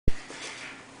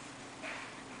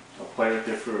play with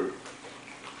your food.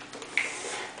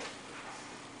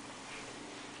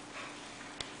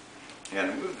 I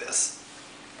gotta move this.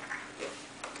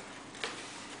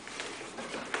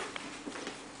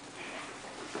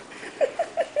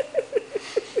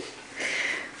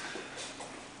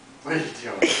 What are you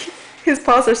doing? His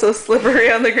paws are so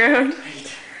slippery on the ground.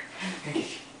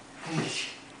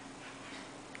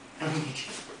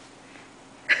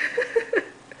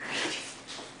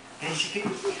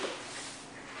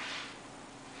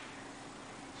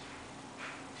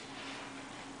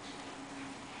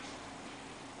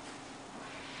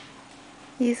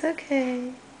 He's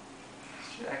okay.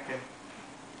 Checking.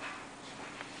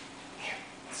 Here,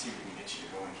 let's see if we can get you to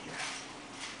go in here.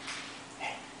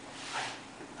 Hey,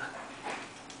 look.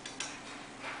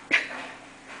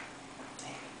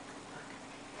 Hey,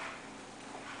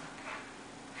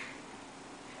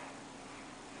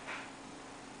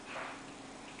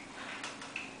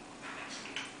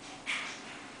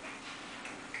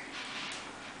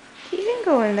 He can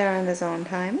go in there on his own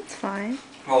time. It's fine.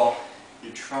 well,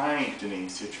 you're trying,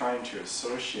 Denise, you're trying to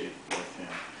associate with him,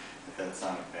 but that's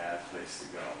not a bad place to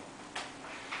go.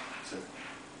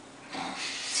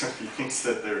 So if he thinks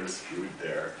that there is food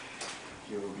there,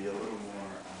 he will be a little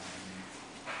more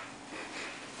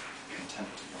content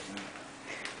to go in there.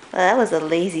 Well, that was a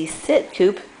lazy sit,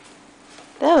 Coop.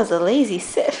 That was a lazy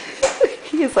sit.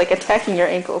 He is like attacking your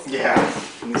ankles. Yeah.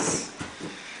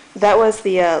 That was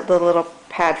the little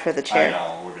pad for the chair. I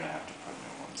know, we're gonna have to put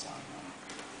new ones on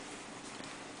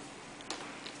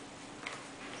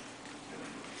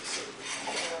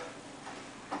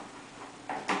now.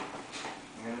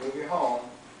 I'm gonna move you home.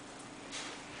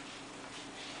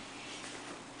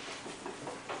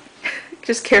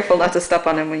 Just careful not to step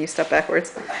on him when you step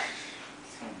backwards. That's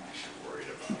what I'm actually worried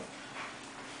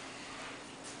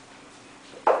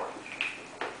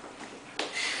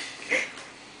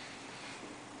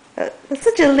about. That's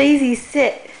such a lazy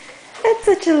sit. That's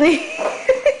such a lazy...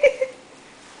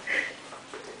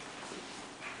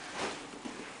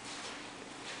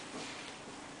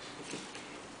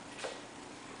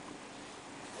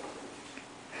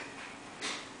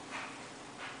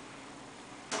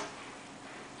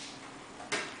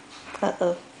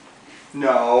 Uh-oh.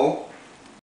 No.